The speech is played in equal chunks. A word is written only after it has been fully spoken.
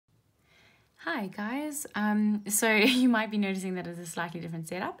Hi guys, so you might be noticing that it's a slightly different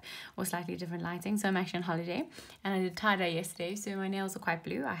setup or slightly different lighting. So I'm actually on holiday and I did tie-dye yesterday, so my nails are quite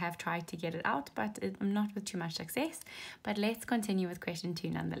blue. I have tried to get it out, but I'm not with too much success. But let's continue with question 2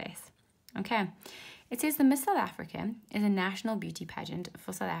 nonetheless. Okay, it says the Miss South Africa is a national beauty pageant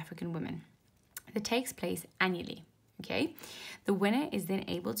for South African women that takes place annually. Okay, the winner is then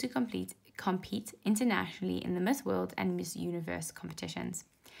able to compete internationally in the Miss World and Miss Universe competitions.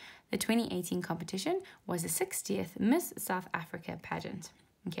 The 2018 competition was the 60th Miss South Africa pageant.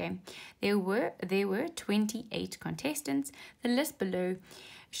 Okay, there were 28 contestants. The list below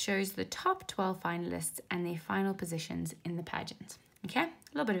shows the top 12 finalists and their final positions in the pageant. Okay, a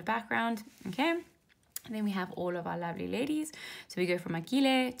little bit of background. Okay. And then we have all of our lovely ladies. So we go from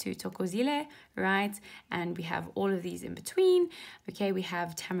Akile to Tokozile, right? And we have all of these in between. Okay, we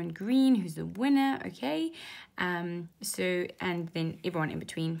have Tamron Green, who's the winner, okay? And then everyone in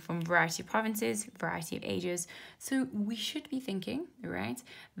between from variety of provinces, variety of ages. So we should be thinking, right,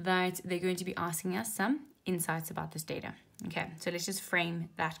 that they're going to be asking us some insights about this data. Okay, so let's just frame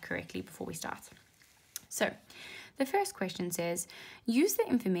that correctly before we start. So the first question says, use the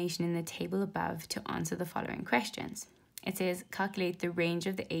information in the table above to answer the following questions. It says, calculate the range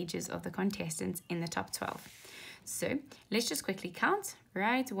of the ages of the contestants in the top 12. So let's just quickly count,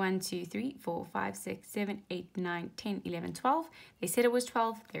 right? 1, 2, 3, 4, 5, 6, 7, 8, 9, 10, 11, 12. They said it was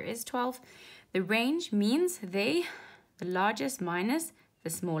 12. There is 12. The range means the largest minus the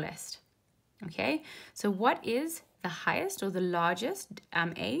smallest. Okay, so what is the highest or the largest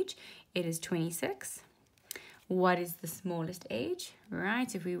age? It is 26. What is the smallest age,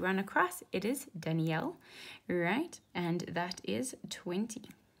 right? If we run across, it is Danielle, right? And that is 20,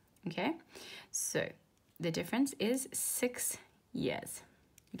 okay? So the difference is 6 years,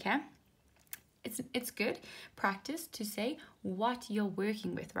 okay? It's good practice to say what you're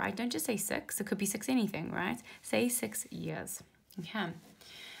working with, right? Don't just say 6. It could be 6 anything, right? Say 6 years, okay?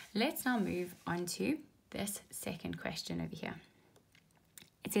 Let's now move on to this second question over here.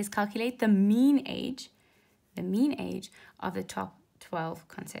 It says calculate the mean age of the top 12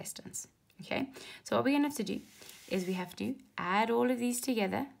 contestants. Okay, so what we're going to have to do is we have to add all of these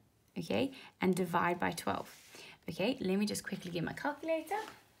together, okay, and divide by 12. Okay, let me just quickly get my calculator.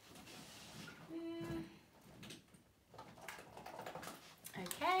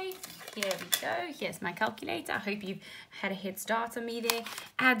 Okay, here we go. Here's my calculator. I hope you've had a head start on me there.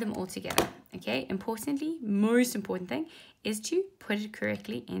 Add them all together. Okay, importantly, most important thing is to put it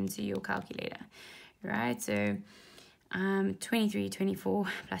correctly into your calculator. Right, so 23, 24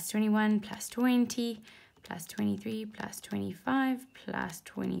 plus 21 plus 20 plus 23 plus 25 plus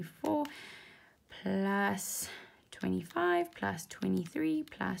 24 plus 25 plus 23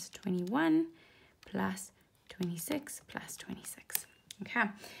 plus 21 plus 26 plus 26. Okay,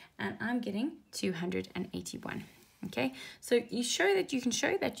 and I'm getting 281. Okay, so you can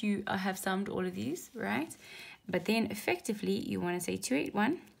show that you have summed all of these, right? But then effectively you want to say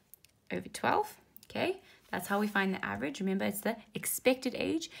 281 over 12. Okay, that's how we find the average. Remember, it's the expected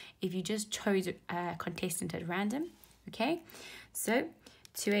age if you just chose a contestant at random. Okay, so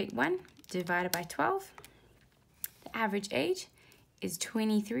 281 divided by 12. The average age is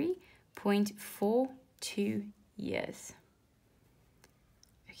 23.42 years.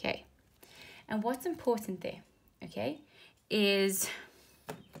 Okay, and what's important there, okay, is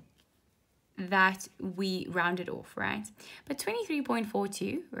that we round it off, right? But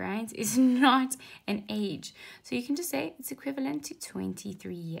 23.42, right, is not an age. So you can just say it's equivalent to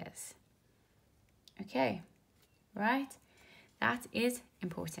 23 years. Okay, right? That is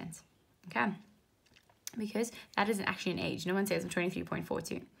important, okay? Because that isn't actually an age. No one says I'm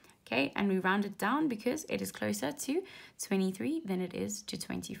 23.42, okay? And we round it down because it is closer to 23 than it is to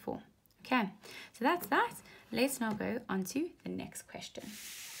 24. Okay, so that's that. Let's now go on to the next question.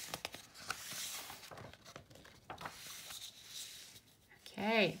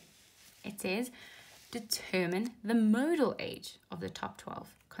 Okay, it says determine the modal age of the top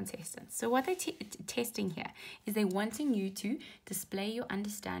 12 contestants. So what they're testing here is they're wanting you to display your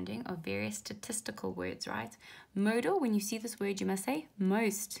understanding of various statistical words, right? Modal, when you see this word, you must say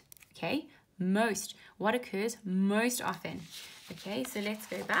most, okay? Most, what occurs most often. Okay, so let's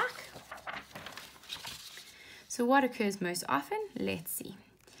go back. So what occurs most often? Let's see.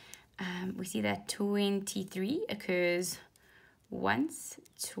 We see that 23 occurs once,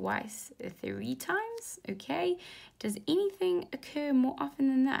 twice, 3 times, okay? Does anything occur more often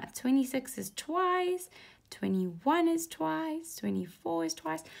than that? 26 is twice, 21 is twice, 24 is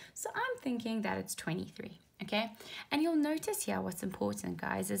twice. So I'm thinking that it's 23, Okay, and you'll notice here what's important,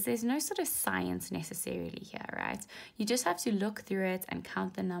 guys, is there's no sort of science necessarily here, right? You just have to look through it and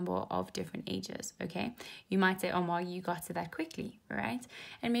count the number of different ages, okay? You might say, oh, Mar, you got to that quickly, right?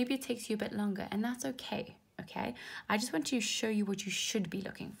 And maybe it takes you a bit longer, and that's okay, okay? I just want to show you what you should be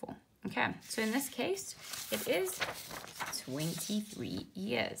looking for, okay? So in this case, it is 23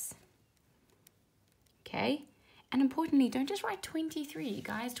 years, okay? And importantly, don't just write 23,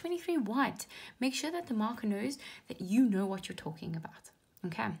 guys. 23 what? Make sure that the marker knows that you know what you're talking about.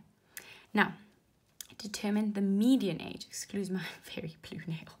 Okay. Now, determine the median age. Excuse my very blue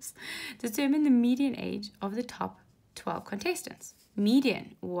nails. Determine the median age of the top 12 contestants.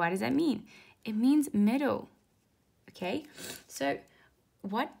 Median. What does that mean? It means middle. Okay. So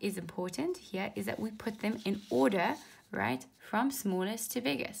what is important here is that we put them in order, right, from smallest to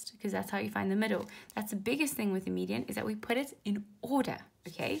biggest, because that's how you find the middle. That's the biggest thing with the median, is that we put it in order,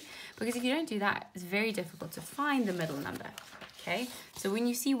 okay? Because if you don't do that, it's very difficult to find the middle number, okay? So when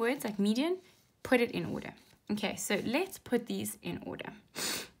you see words like median, put it in order. Okay, so let's put these in order.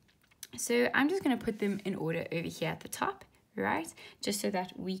 So I'm just going to put them in order over here at the top, right? Just so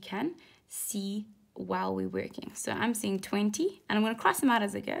that we can see while we're working. So I'm seeing 20, and I'm going to cross them out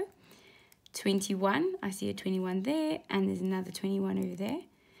as I go. 21, I see a 21 there, and there's another 21 over there.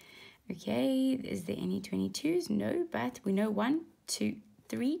 Okay, is there any 22s? No, but we know 1, 2,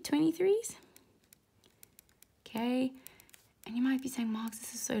 3 23s. Okay, and you might be saying, Mark,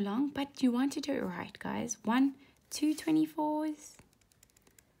 this is so long, but you want to do it right, guys. 1, 2 24s.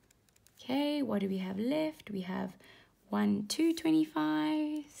 Okay, what do we have left? We have 1, 2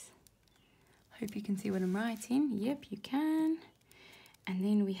 25s. Hope you can see what I'm writing. Yep, you can. And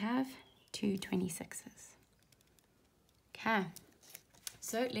then we have 2 26s. Okay,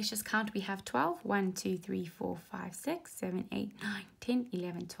 so let's just count. We have 12. 1, 2, 3, 4, 5, 6, 7, 8, 9, 10,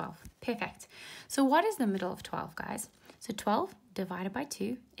 11, 12. Perfect. So what is the middle of 12, guys? So 12 divided by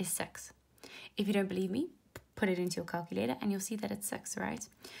 2 is 6. If you don't believe me, put it into your calculator and you'll see that it's 6, right?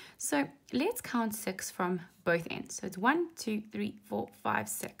 So let's count 6 from both ends. So it's 1, 2, 3, 4, 5,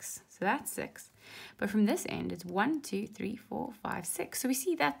 6. So that's 6. But from this end, it's 1, 2, 3, 4, 5, 6. So we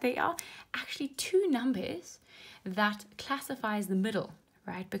see that they are actually two numbers that classifies the middle,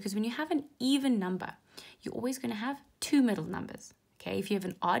 right? Because when you have an even number, you're always going to have two middle numbers, okay? If you have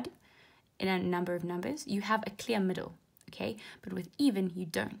an odd in a number of numbers, you have a clear middle, okay? But with even, you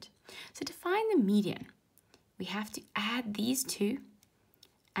don't. So to find the median, we have to add these two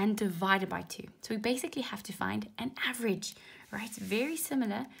and divide it by 2. So we basically have to find an average, right? It's very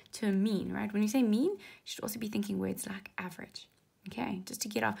similar to a mean, right? When you say mean, you should also be thinking words like average, okay? Just to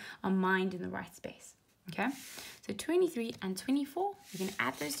get our mind in the right space, okay? So 23 and 24, we're going to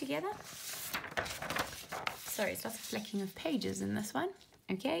add those together. Sorry, it's lots of flicking of pages in this one,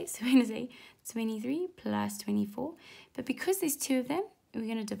 okay? So we're going to say 23 plus 24, but because there's two of them, we're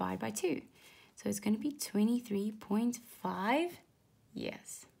going to divide by 2. So it's going to be 23.5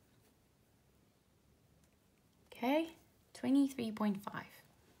 years. Okay, 23.5.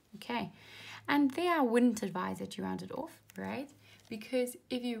 Okay, and there I wouldn't advise that you round it off, right? Because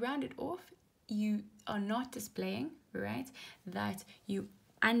if you round it off, you are not displaying, right, that you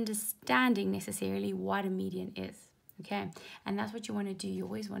understanding necessarily what a median is. Okay, and that's what you want to do. You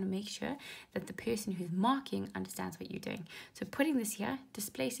always want to make sure that the person who's marking understands what you're doing. So putting this here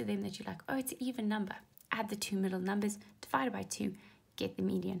displays to them that you're like, oh, it's an even number. Add the two middle numbers, divide it by 2, get the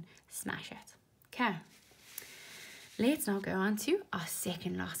median, smash it. Okay, let's now go on to our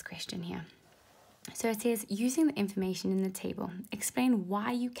second last question here. So it says, using the information in the table, explain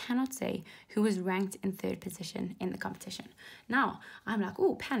why you cannot say who was ranked in 3rd position in the competition. Now, I'm like,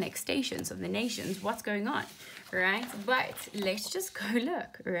 oh, panic, stations of the nations, what's going on, right? But let's just go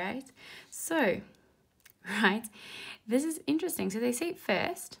look, right? So, right, this is interesting. So they say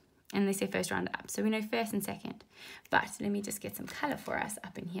first, and they say first round up. So we know first and second. But let me just get some color for us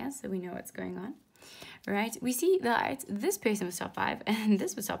up in here so we know what's going on. Right, we see that this person was top 5 and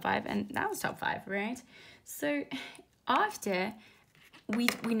this was top 5 and that was top 5, right? So after we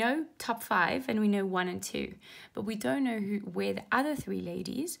know top 5 and we know 1 and 2, but we don't know where the other 3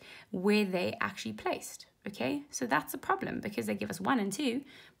 ladies, where they actually placed, okay? So that's a problem because they give us 1 and 2,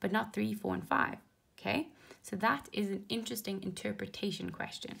 but not 3, 4, and 5, okay? So that is an interesting interpretation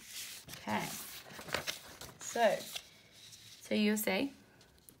question, okay? So you'll say,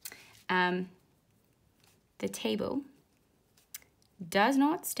 the table does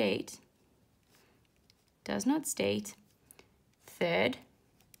not state 3rd,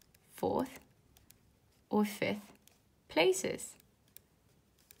 4th, or 5th places.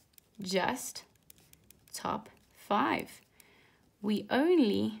 Just top 5. We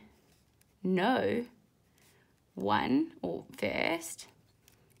only know one, or first,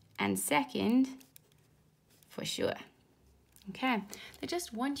 and second for sure. Okay, they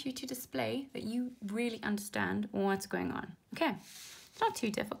just want you to display that you really understand what's going on. Okay, it's not too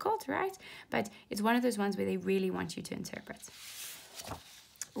difficult, right? But it's one of those ones where they really want you to interpret.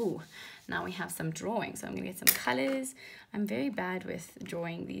 Ooh, now we have some drawing. So I'm going to get some colors. I'm very bad with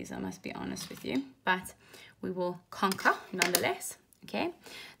drawing these, I must be honest with you. But we will conquer nonetheless. Okay,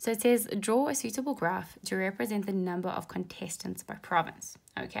 so it says draw a suitable graph to represent the number of contestants by province.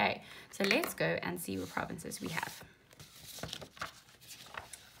 Okay, so let's go and see what provinces we have.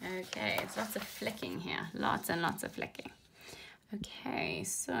 Okay, it's lots of flicking here. Lots and lots of flicking. Okay,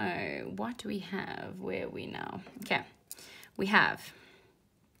 so what do we have? Where are we now? Okay, we have,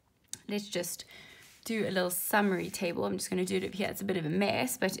 let's just do a little summary table. I'm just going to do it up here. It's a bit of a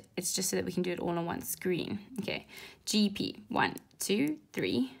mess, but it's just so that we can do it all on one screen. Okay, GP, 1, 2,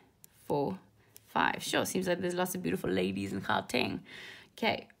 3, 4, 5. Sure, seems like there's lots of beautiful ladies in Gauteng.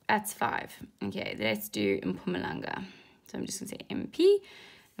 Okay, that's 5. Okay, let's do Mpumalanga. So I'm just going to say MP.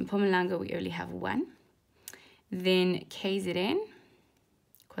 In Mpumalanga, we only have 1. Then KZN,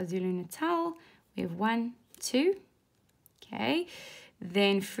 KwaZulu-Natal, we have 1, 2. Okay.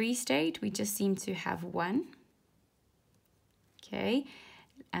 Then Free State, we just seem to have 1. Okay.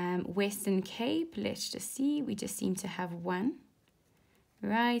 Western Cape, let's just see, we just seem to have 1.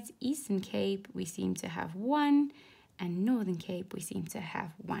 Right. Eastern Cape, we seem to have 1. And Northern Cape, we seem to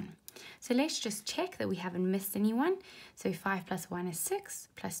have 1. So let's just check that we haven't missed anyone. So 5 plus 1 is 6,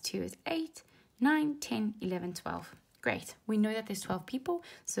 plus 2 is 8, 9, 10, 11, 12. Great. We know that there's 12 people.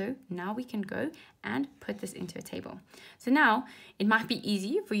 So now we can go and put this into a table. So now it might be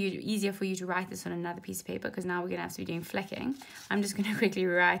easier for you to write this on another piece of paper, because now we're going to have to be doing flicking. I'm just going to quickly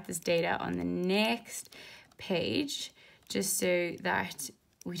write this data on the next page, just so that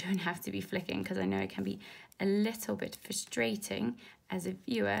we don't have to be flicking, because I know it can be a little bit frustrating as a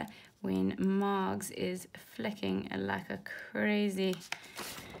viewer when Margs is flicking like a crazy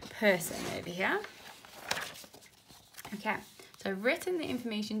person over here. Okay, so I've written the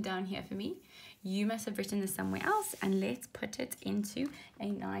information down here for me. You must have written this somewhere else, and let's put it into a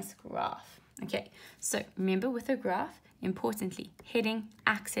nice graph. Okay, so remember with a graph, importantly, heading,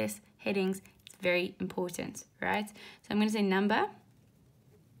 axis, headings, it's very important, right? So I'm going to say number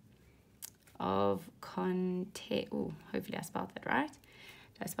of hopefully I spelled that right.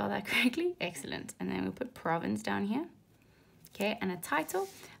 Did I spell that correctly? Excellent. And then we'll put province down here. Okay, and a title.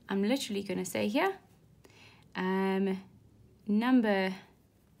 I'm literally going to say here, number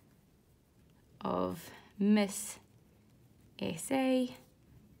of Miss SA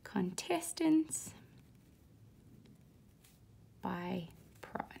contestants by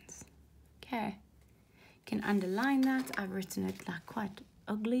province. Okay, you can underline that. I've written it like quite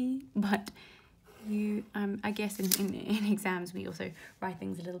ugly, but you I guess in exams we also write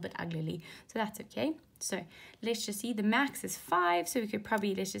things a little bit uglily, so that's okay. So let's just see, the max is 5, so we could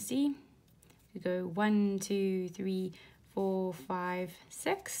probably, let's just see, we go 1, 2, 3, 4, 5,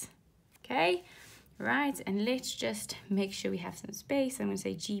 6. Okay, right, and let's just make sure we have some space. I'm going to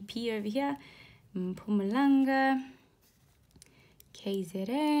say GP over here, Mpumalanga,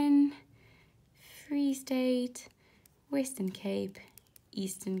 KZN, Free State, Western Cape,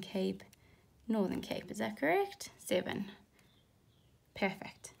 Eastern Cape, Northern Cape. Is that correct? 7.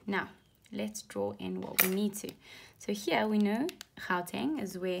 Perfect. Now let's draw in what we need to. So here we know Gauteng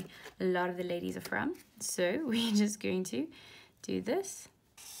is where a lot of the ladies are from, so we're just going to do this,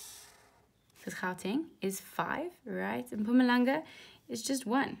 because Gauteng is 5, right? And Mpumalanga is just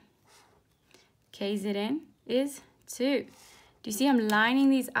 1. KZN is 2. Do you see I'm lining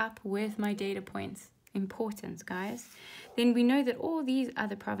these up with my data points? Important, guys. Then we know that all these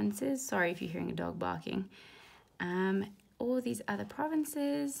other provinces, sorry if you're hearing a dog barking, all these other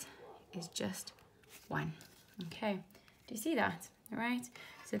provinces is just 1. Okay, do you see that? All right,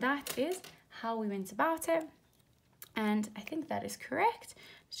 so that is how we went about it, and I think that is correct.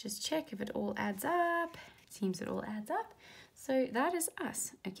 Let's just check if it all adds up. It seems it all adds up. So that is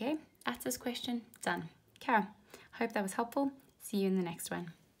us. Okay, that's this question done. Okay, hope that was helpful. See you in the next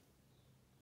one.